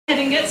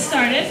get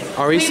started.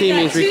 REC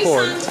means record. We've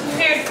got 2 songs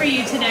prepared for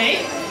you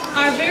today.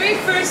 Our very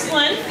first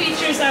one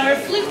features our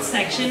flute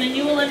section, and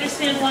you will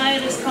understand why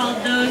it is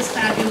called Those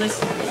Fabulous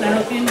Flutes. I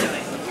hope you enjoy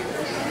it.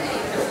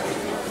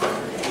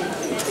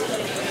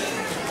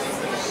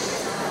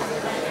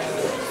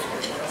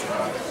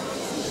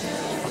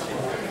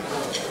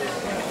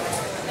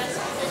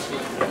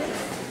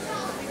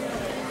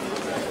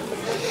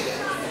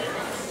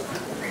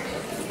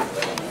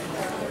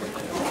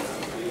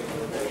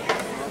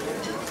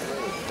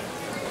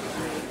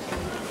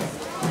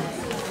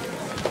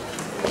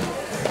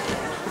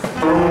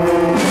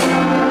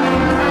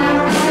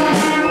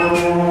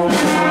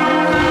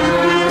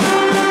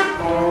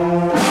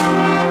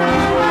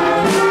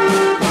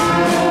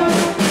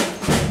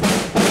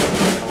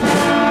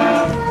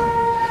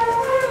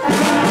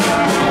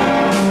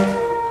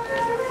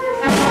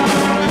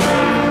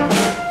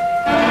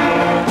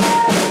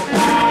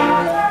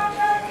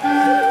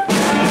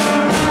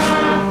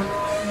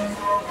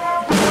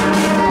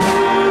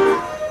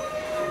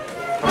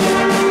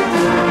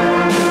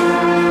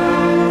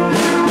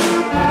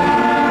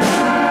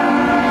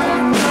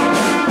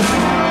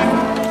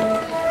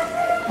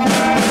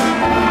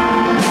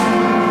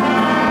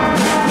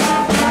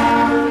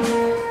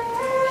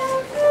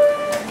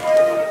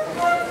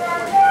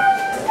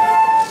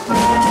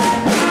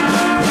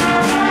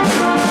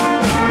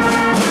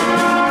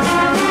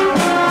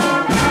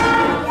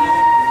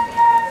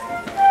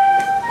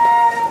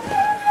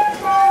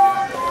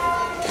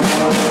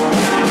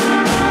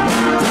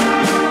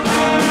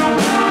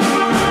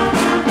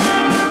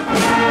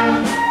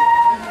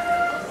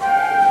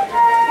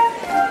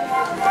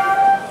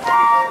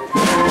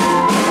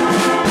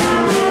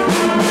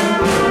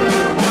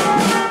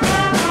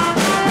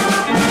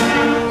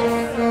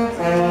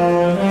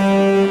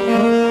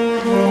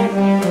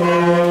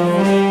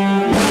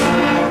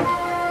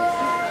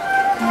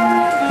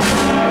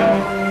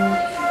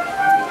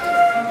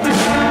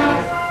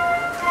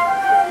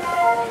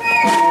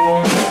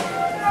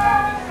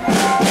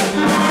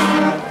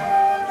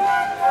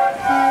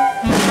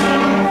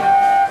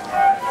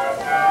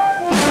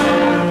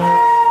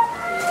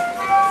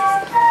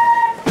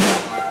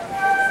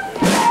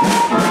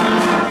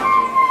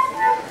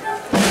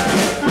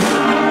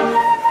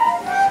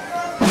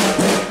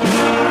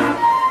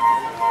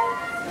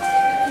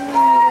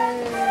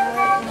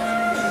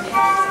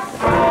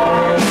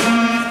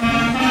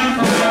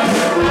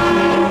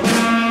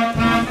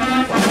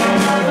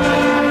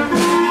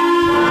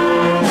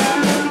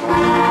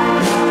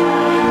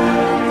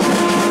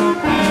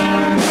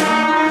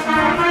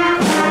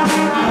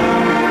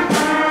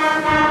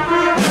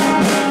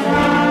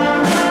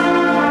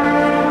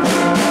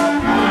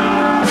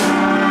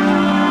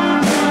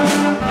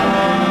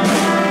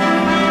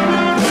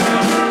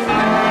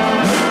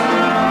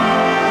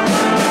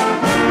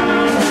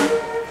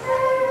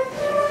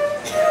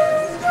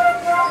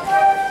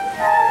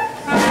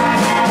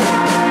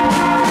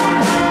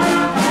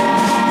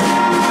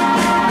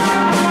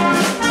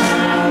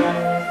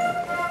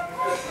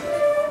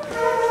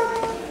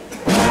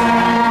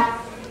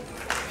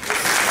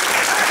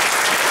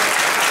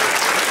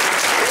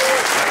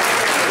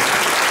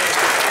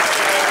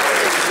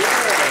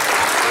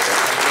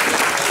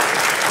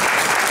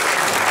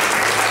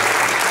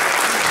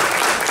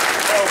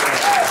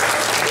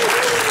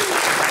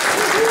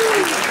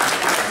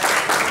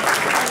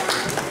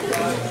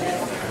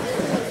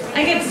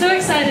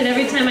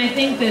 Every time I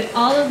think that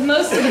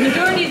the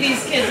majority of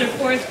these kids are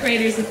 4th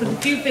graders, with a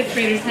few 5th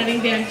graders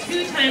having band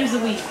 2 times a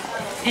week.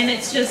 And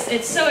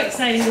it's so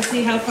exciting to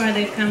see how far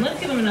they've come. Let's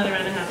give them another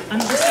round of applause. I'm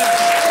just so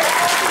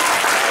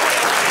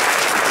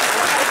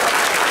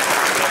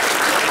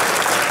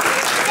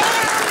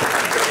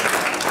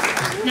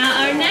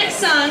Now our next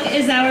song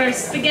is our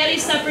Spaghetti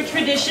Supper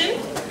tradition.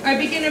 Our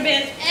beginner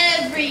band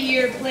every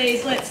year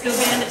plays Let's Go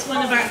Band. It's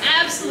one of our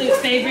absolute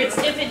favorites.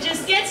 If it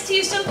just gets to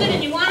you so good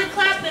and you want to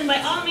clap, then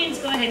by all means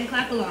go ahead and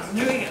clap along.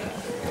 Here we go.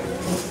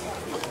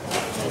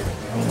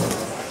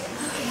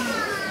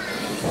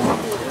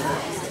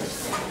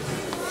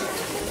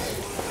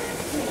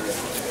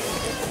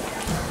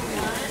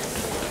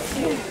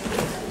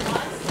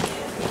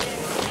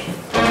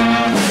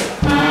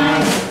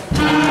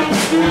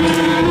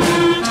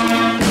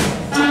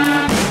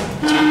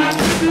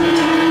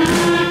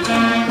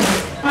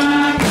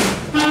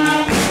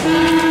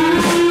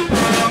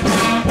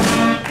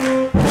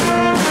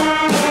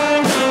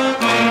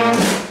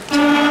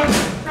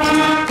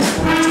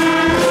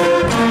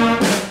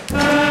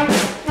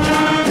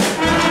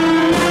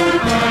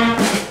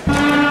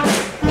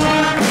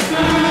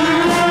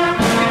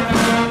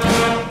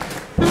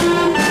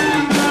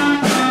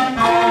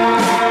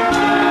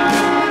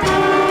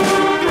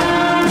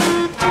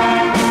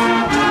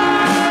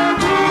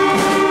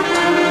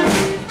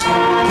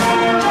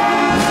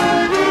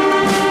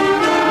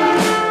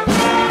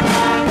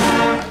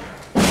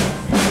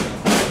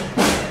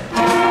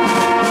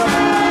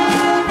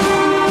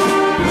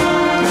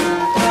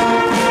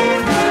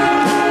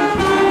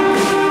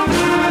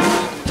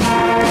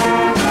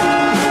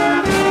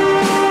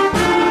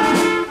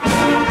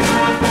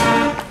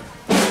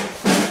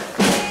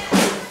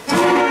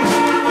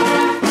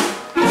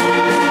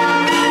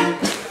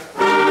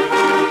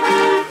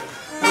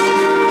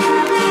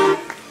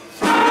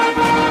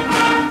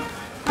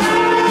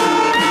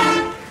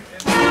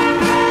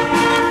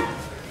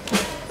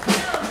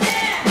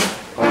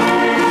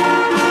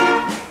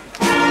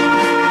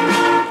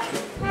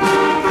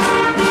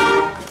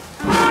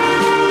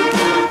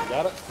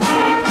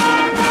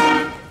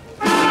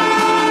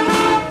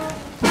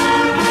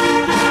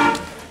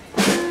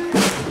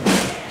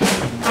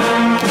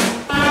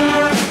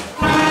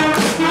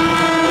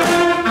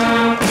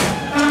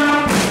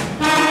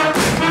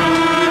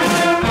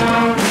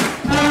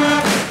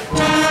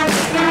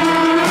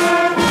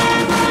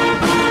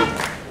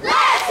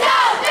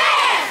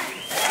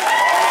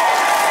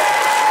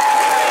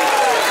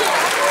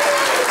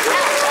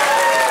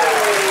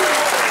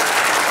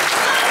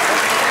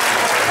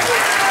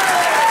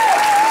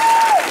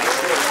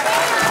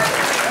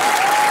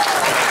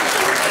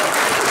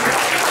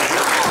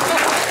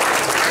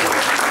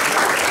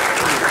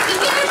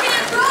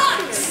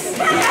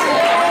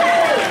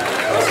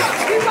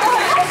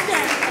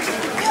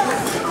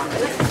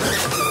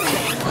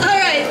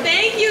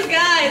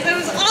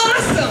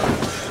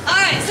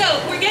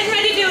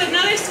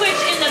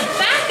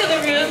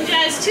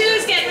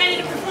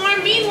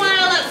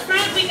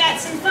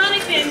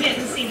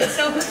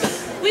 So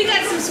we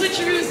got some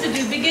switcheroos to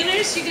do.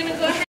 Beginners, you're going to go ahead.